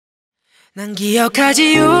난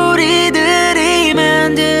기억하지 우리들이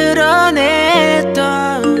만들어냈던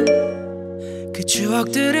그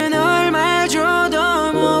추억들은 얼마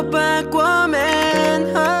줘도 못 바꿔 man.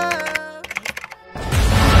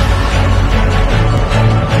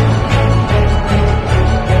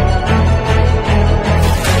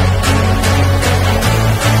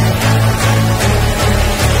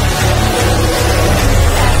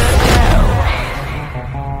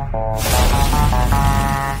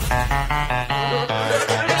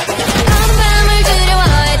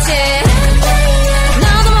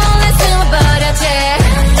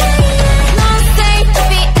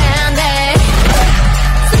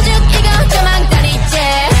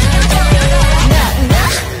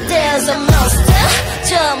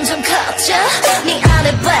 네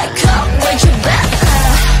안에 black hole when you back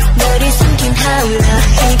너를 숨긴 타올라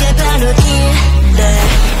이게 바로 기대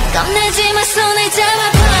겁내지 마 손을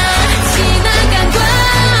잡아봐 지나간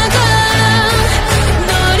과거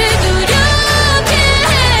너를 두렵게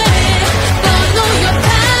해 Follow your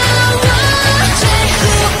power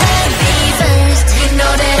Who will be first You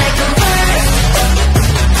know that I come first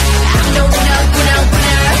I'm the winner winner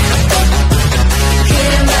winner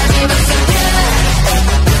그래 마지막 승자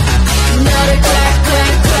너를 crack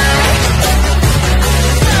crack crack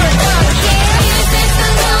이 세상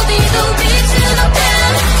어디도 빛은 없다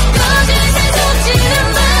거짓에 속지는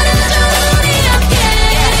말아줘 우리 함께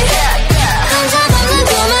상상없는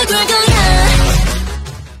꿈을 꿀 거야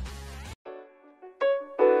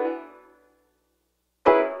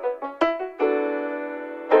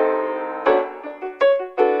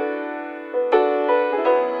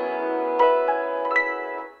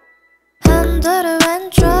핸들을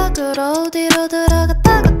왼쪽으로 뒤로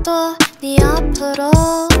들어갔다가 또 네 앞으로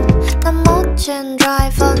난 멋진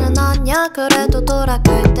드라이버는 아냐 그래도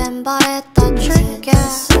돌아갈 땐 바랬다 줄게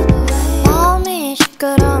마음이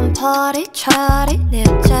시끄러운 파리 차라리 내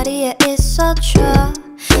옆자리에 있어줘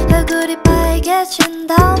얼굴이 빨개진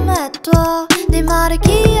다음에 또 네 말이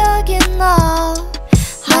기억이 나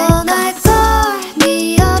넌 알걸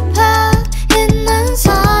네 옆에 있는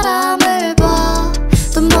사람을 봐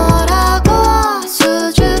또 뭐라고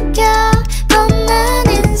수줍게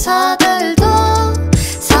건넨 인사들도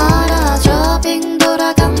사라져 빙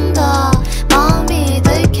돌아간다 마음이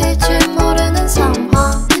들킬지 모르는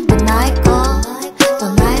상황 넌 알걸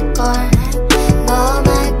넌 알걸 넌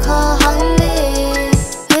알코올리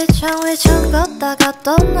위층 걷다가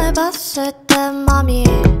또 널 봤을 때 맘이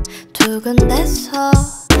두근댔어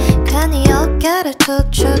괜히 어깨를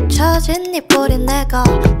툭툭 처진 네 볼이 내가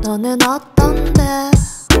너는 어떤데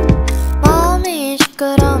마음이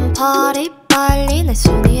시끄러운 파리 빨리 내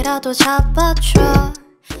손이라도 잡아줘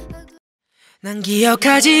난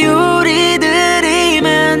기억하지 우리들이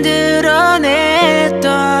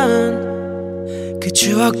만들어냈던 그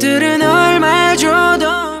추억들은 얼마 줘도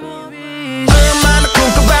얼마나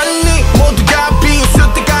꿈꿔봤니 모두가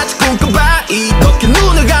비웃을 때까지 꿈꿔봐 이렇게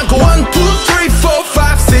눈을 감고 1, 2, 3, 4,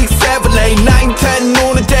 5, 6, 7, 8, 9, 10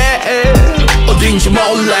 눈을 떼 어딘지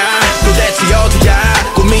몰라 도대체 어디야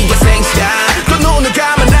꿈이야 생시야 그 눈을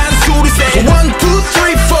감아 난 술이 새 1, 2, 3, 4,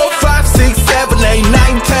 5, 6, 7, 8, 9,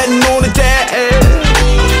 10 눈을 떼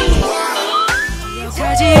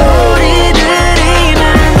기억하지 우리들이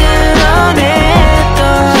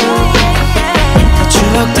만들어냈던 그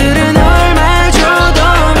추억들은 얼마 줘도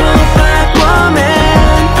못 바꿔맨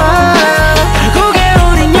결국에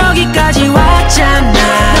우린 여기까지 왔잖아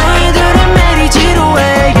너희들은 매일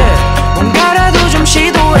지루해 뭔가라도 좀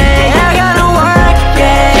시도해 I gotta work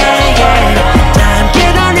다 함께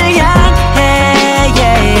단을 향해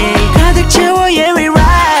가득 채워 yeah we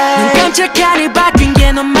ride 눈 깜짝하니 바뀐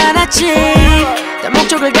게 너무 많았지 난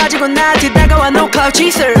목적을 가지고 나한테 다가와 no cloud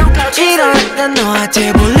chaser 이런 난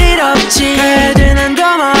너한테 볼 일 없지 그래도 난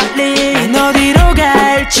더 멀리 난 어디로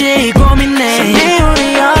갈지 고민해 네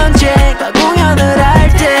우리 언젠가 공연을 할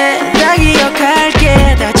때 다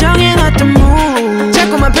기억할게 다 정해놨던 move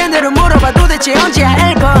자꾸만 밴드로 물어봐 도대체 언제야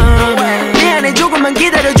앨범 미안해 조금만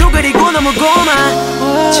기다려줘 그리고 너무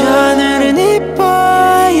고마워 저 하늘은 이뻐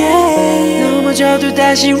yeah. 넘어져도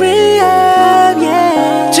다시 re-up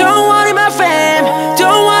yeah. Don't worry my fam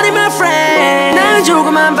Don't worry my friend 난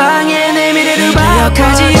조그만 방에 내 미래를 봐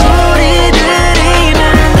기억하지